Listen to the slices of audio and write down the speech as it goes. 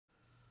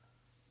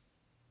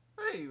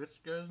Hey, what's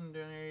good? I'm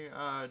doing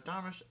a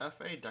Dinomist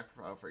FA deck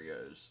profile for you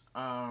guys.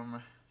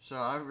 So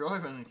I've really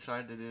been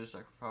excited to do this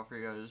deck profile for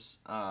you guys,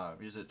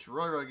 because it's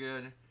really, really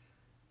good,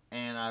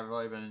 and I've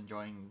really been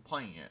enjoying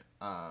playing it.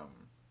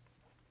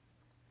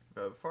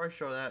 But before I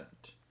show that,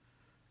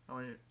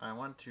 I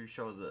want to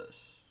show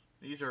this.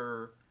 These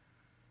are,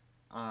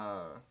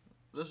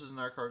 this is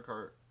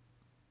another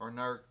or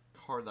another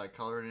card that I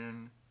colored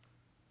in,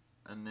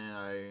 and then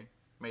I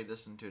made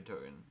this into a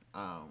token.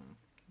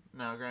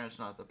 Now, granted, it's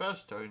not the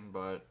best token,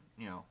 but,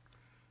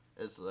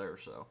 it's there,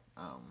 so,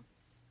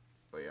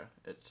 but yeah,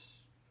 if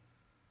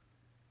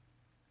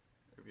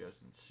you guys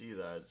can see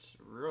that, it's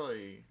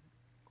really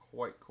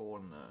quite cool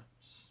in the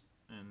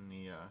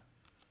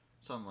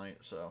sunlight,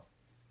 so,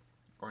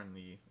 or in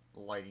the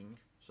lighting,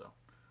 so.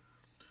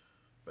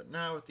 But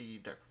now with the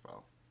deck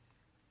profile.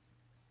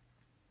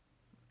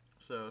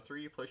 So,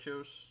 3 play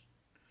shows.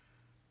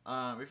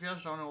 If you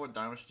guys don't know what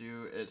Dinomists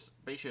do, it's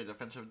basically a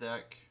defensive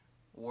deck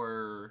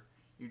where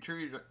you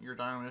trigger your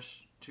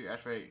Dinomist to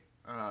activate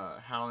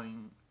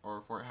Howling,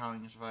 or for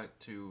Howling's effect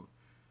to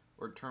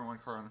return 1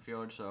 card on the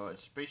field. So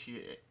it's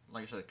basically,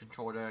 like I said, a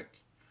control deck.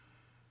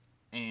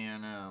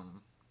 And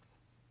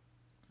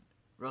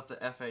with the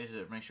FAs,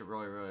 it makes it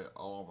really, really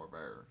a lot more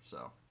better.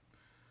 So,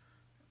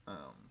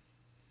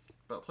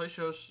 but play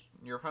shows,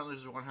 your opponent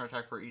loses 1 heart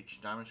attack for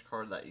each damage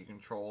card that you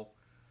control,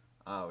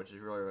 which is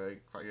really, really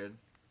quite good.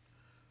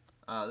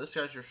 This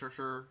guy's your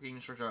searcher. He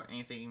can search out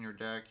anything in your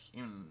deck,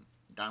 even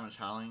Diamond's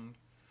Howling,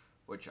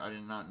 which I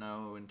did not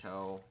know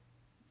until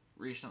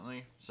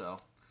recently. So,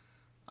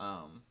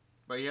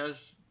 but he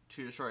has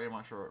to destroy a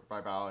monster by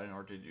battle in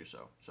order to do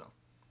so. So,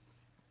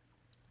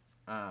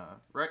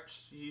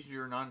 Rex, he's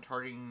your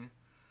non-targeting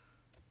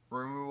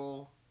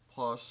removal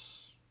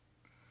plus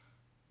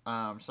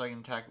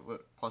second attack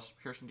plus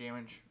piercing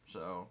damage.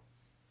 So,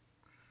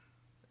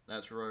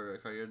 that's really, really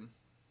quite good.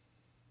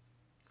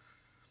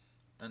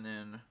 And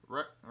then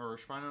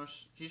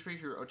Spinos, he's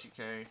basically your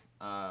OTK,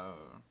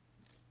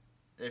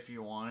 if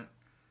you want.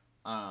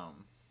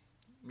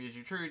 Because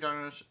you trigger your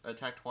Dinomist,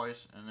 attack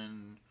twice, and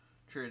then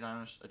trigger your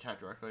Dinomist, attack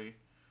directly.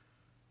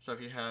 So if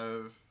you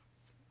have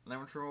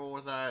limit rule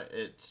with that,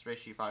 it's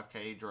basically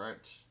 5k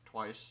direct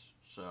twice,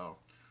 so,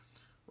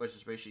 which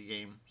is basically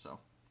game, so.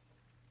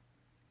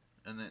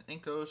 And then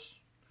Inkos,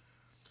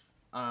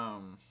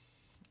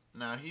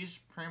 now he's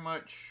pretty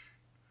much,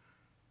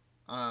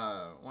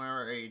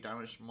 whenever a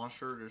damaged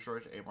monster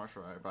destroys a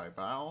monster by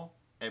battle,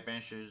 it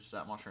banishes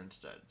that monster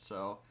instead.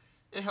 So,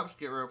 it helps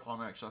get rid of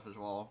problematic stuff as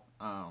well.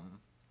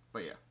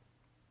 But yeah.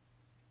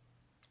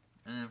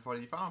 And then for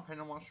the final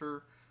panel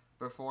monster,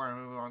 before I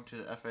move on to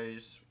the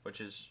FAs, which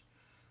is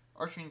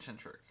Arching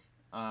Centric.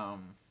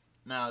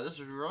 Now, this is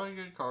a really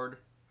good card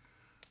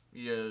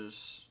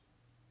because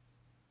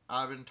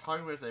I've been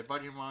talking with a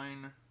buddy of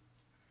mine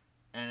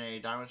and a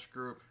Diamond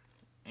group,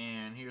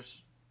 and he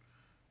was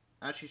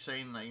actually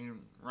saying that you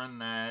can run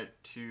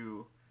that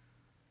to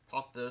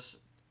pop this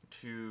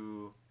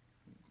to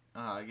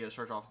get a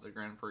search off the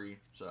Grand Prix,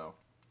 so,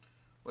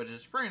 which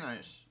is pretty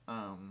nice.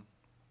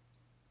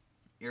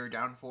 Either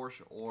down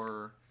force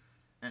or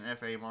an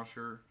FA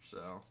monster,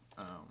 so,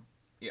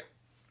 yeah.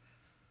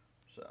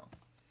 So,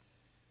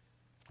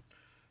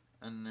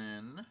 and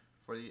then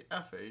for the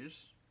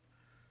FAs,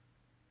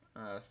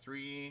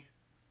 3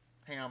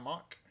 Hang on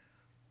Mock.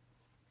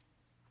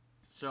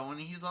 So when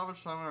he's level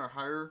 7 or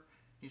higher,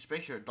 he's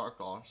basically a Dark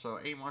Law. So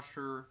a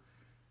monster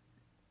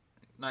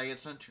that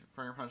gets sent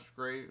from your opponent's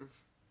grave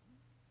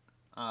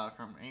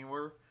from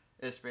anywhere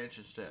is banished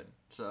instead.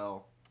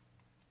 So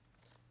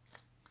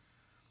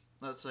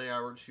let's say I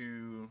were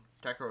to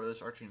attack over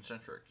this Arching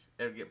Centric,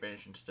 it would get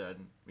banished instead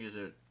because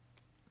it'd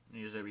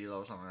be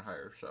level 7 or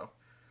higher. So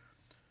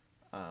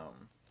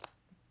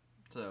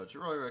so it's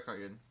really, really quite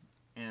good.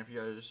 And if you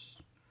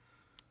guys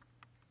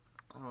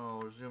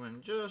zoom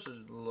in just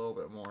a little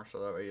bit more so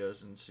that way you guys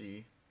can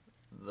see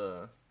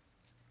the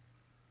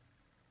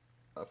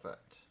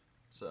effect.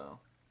 So,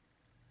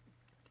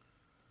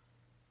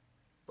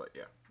 but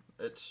yeah,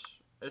 it's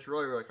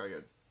really, really quite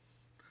good.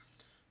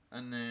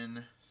 And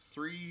then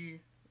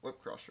 3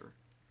 Whip Crusher.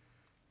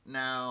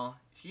 Now,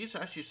 he's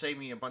actually saved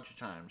me a bunch of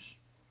times.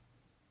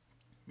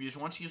 Because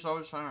once he's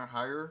level 7 or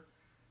higher,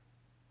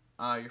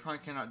 your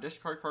opponent cannot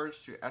discard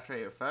cards to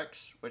activate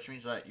effects, which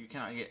means that you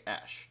cannot get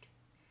ashed.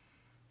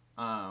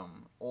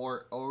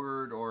 Or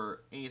ogred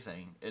or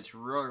anything. It's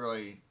really,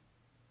 really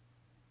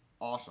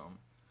awesome.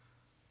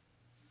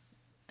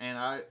 And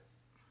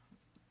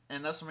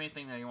that's the main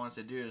thing that you want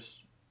to do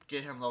is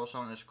get him level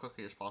 7 as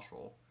quickly as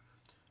possible.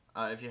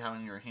 If you have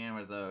him in your hand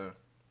with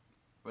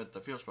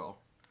the field spell.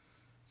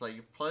 So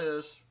you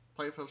play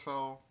field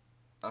spell,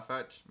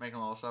 effect, make him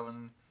level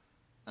 7,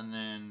 and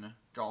then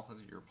go off with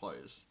your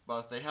plays. But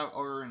if they have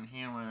ogre in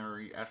hand whenever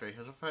you activate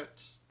his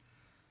effects,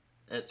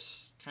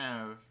 it's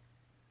kind of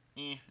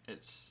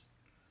it's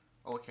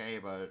okay,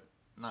 but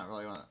not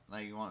really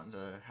like you want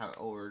to have it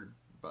over,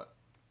 but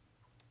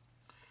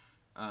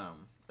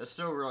it's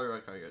still really,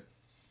 really quite good.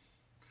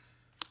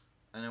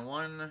 And then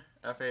 1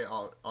 FA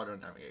Auto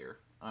Navigator.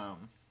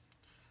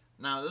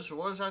 Now, this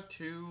was at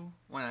 2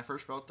 when I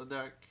first built the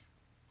deck,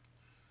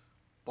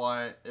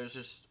 but it was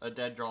just a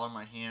dead draw in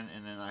my hand,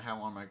 and then I had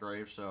one on my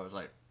grave, so I was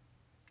like,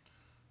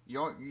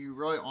 you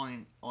really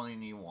only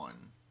need one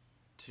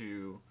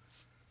to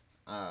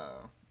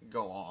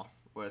go off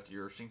with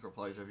your synchro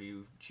plays if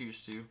you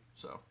choose to.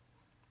 So,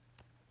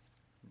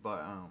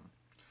 but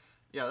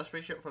yeah, that's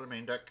basically it for the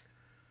main deck.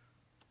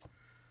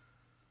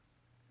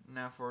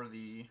 Now for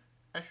the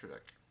extra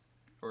deck,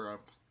 or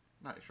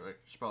not extra deck,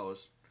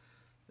 spells.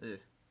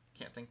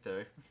 Can't think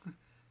today.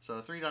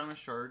 So 3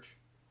 Dinomist charge.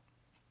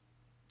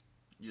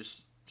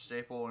 Just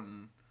staple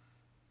and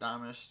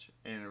Dinomist,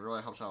 and it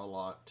really helps out a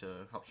lot to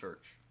help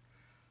search.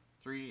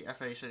 3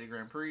 FA City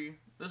Grand Prix.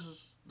 This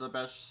is the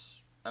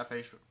best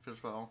FA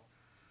spell.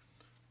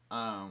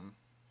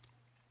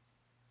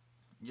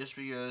 Just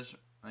because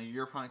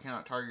your opponent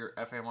cannot target your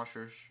FA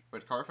monsters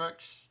with card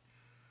effects,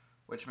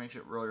 which makes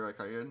it really, really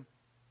quite good.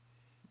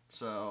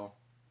 So,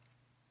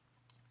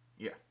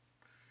 yeah.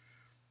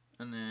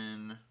 And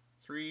then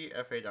 3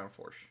 FA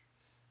Downforce.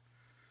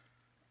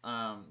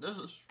 This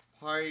is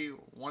probably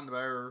one of the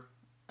better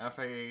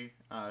FA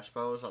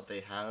spells that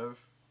they have.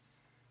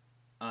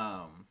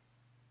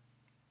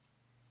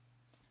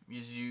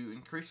 Because you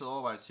increase the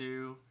level by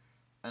 2,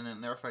 and then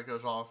their effect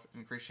goes off,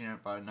 increasing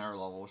it by another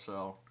level.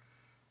 So,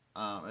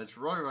 it's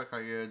really, really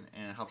quite good,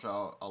 and it helps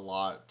out a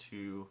lot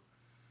to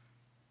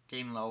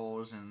gain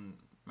levels and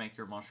make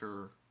your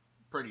monster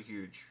pretty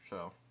huge.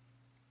 So,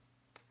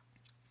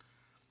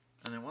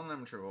 and then 1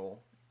 limit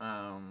roll,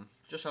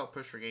 just help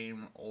push your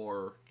game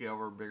or get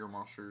over bigger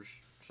monsters.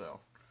 So,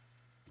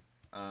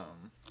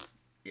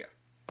 yeah.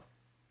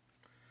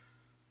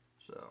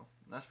 So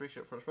that's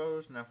basically it for the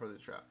spells. Now for the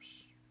traps.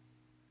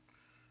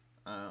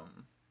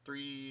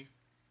 3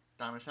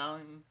 Diamond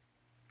Howling,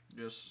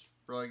 just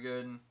really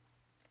good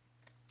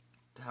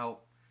to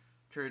help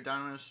trigger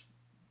Dinomist,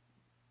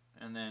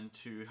 and then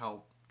to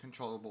help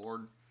control the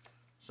board.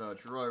 So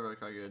it's really, really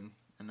quite good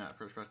in that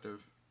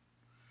perspective.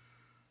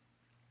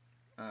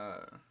 2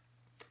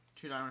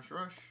 Dinomist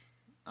Rush,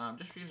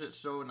 just because it's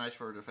so nice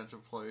for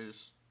defensive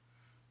plays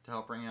to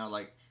help bring out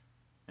like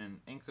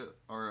an Inca,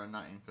 or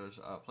not Incas,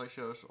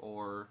 Placios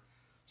or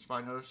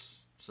Spinos.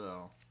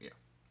 So yeah.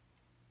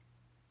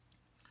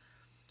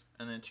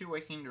 And then 2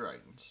 Waking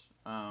Dragons.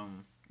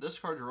 This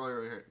card's really,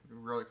 really,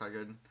 really quite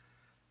good,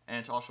 and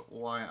it's also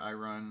why I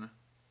run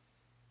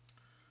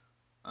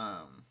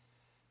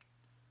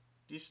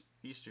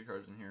these 2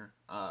 cards in here.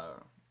 I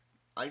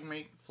can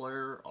make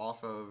Flare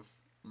off of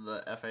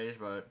the FAs,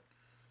 but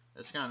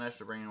it's kind of nice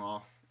to bring them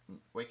off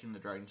Waking the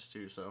Dragons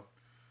too. So,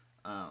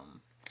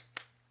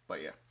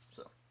 but yeah,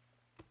 so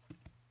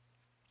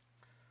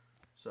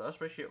that's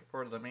basically it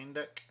for the main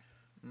deck.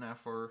 Now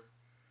for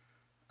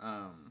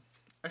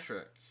extra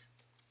deck.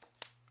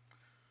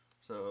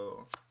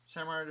 So,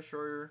 Samurai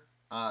Destroyer,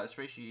 it's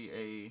basically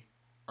a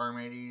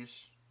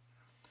Armades.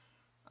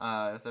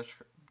 If this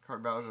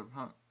card battles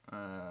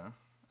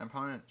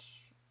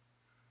opponent's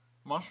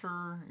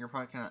monster, your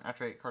opponent can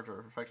activate cards of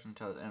effects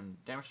until the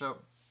end damage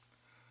up.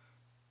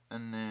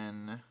 And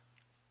then,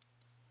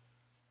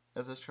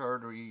 if this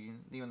card we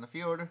leave in the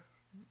field,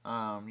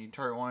 you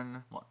target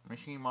 1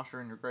 machine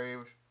monster in your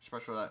grave,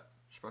 special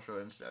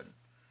instead.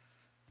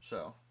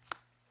 So,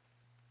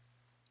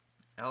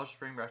 it helps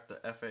bring back the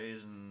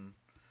FAs and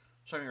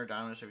some of your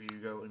diamonds if you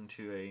go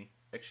into a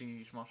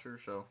XYZ monster.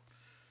 So,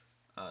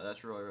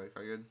 that's really, really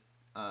quite good.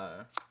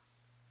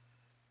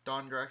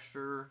 Dawn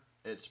Dragster,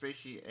 it's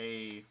basically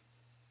a,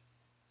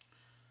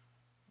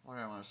 what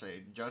do I want to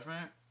say,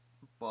 judgment,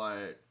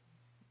 but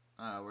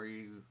where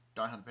you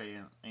don't have to pay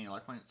any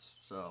life points.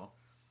 So,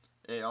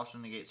 it also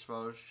negates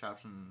spells,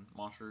 traps, and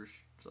monsters.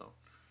 So,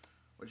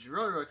 which is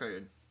really, really quite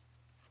good.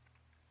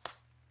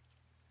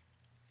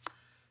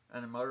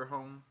 And the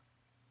Motorhome,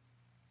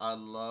 I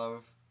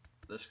love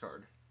this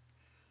card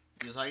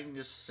because I can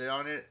just sit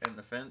on it in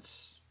the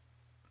fence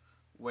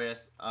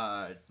with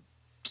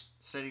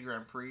City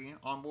Grand Prix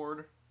on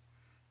board,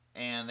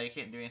 and they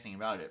can't do anything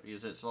about it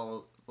because it's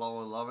level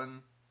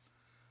 11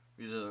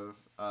 because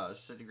of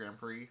City Grand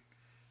Prix,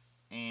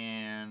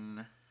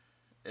 and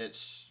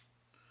it's,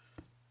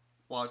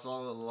 while it's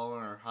level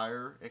 11 or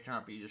higher, it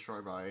cannot be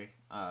destroyed by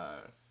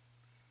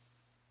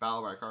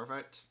battle by card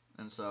effect,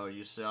 and so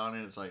you sit on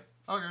it, it's like,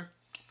 okay,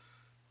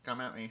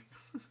 come at me.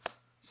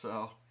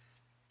 So,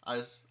 I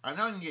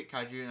know I can get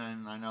Kaiju,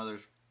 and I know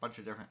there's a bunch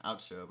of different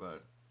outs to it,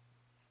 but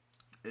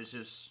it's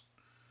just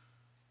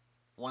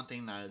one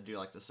thing that I do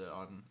like to sit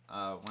on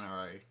whenever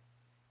I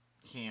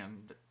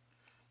can,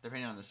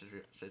 depending on the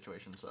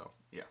situation. So,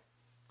 yeah.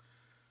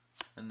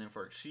 And then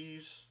for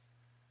Xyz,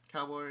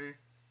 Cowboy,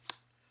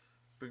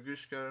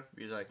 Bagushka,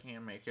 because I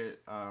can make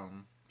it.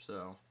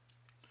 So,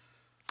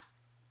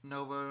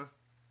 Nova,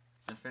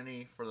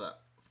 Infinity for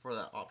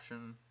that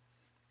option.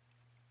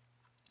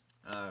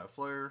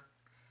 Flare,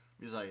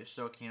 because I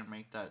still can't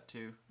make that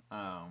too.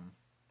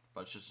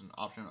 But it's just an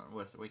option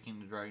with Waking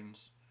the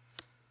Dragons.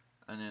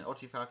 And then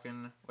Ulti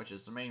Falcon, which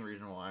is the main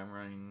reason why I'm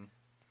running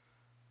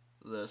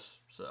this.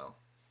 So,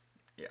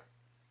 yeah.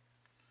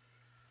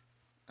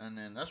 And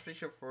then that's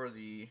pretty much for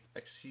the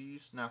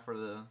XCs. Now for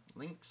the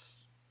links.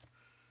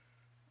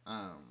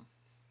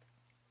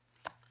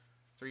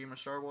 3 my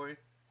Starboy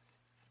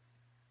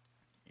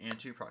and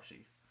 2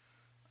 Proxy.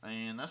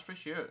 And that's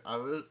pretty it. I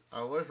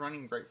was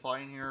running Great Fly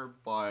in here,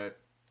 but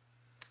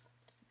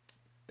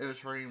it was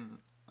hurting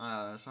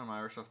some of my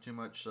other stuff too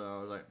much, so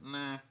I was like,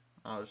 nah,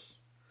 I'll just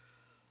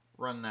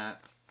run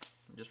that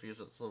just because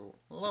it's a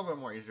little bit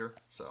more easier.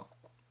 So,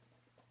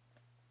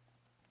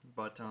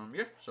 but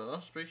yeah, so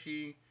that's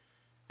basically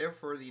it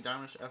for the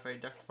Dinomist FA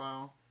deck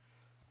file.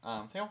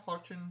 Thank you for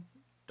watching.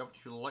 Don't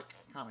forget to like,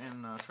 comment,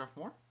 and subscribe for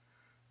more.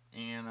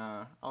 And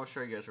I'll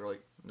show you guys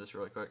this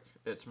really quick.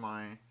 It's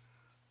my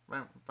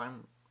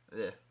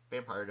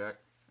vampire deck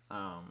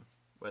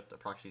with the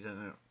proxies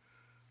in it.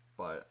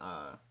 But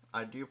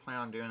I do plan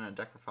on doing a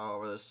deck profile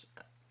over this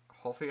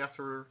hopefully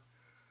after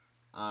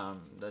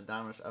the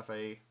Dinomist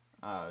FA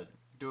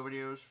duo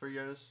videos for you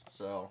guys.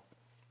 So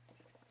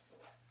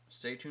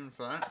stay tuned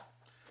for that.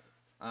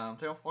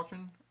 Thank you for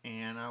watching,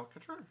 and I'll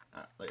catch you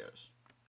later. Guys.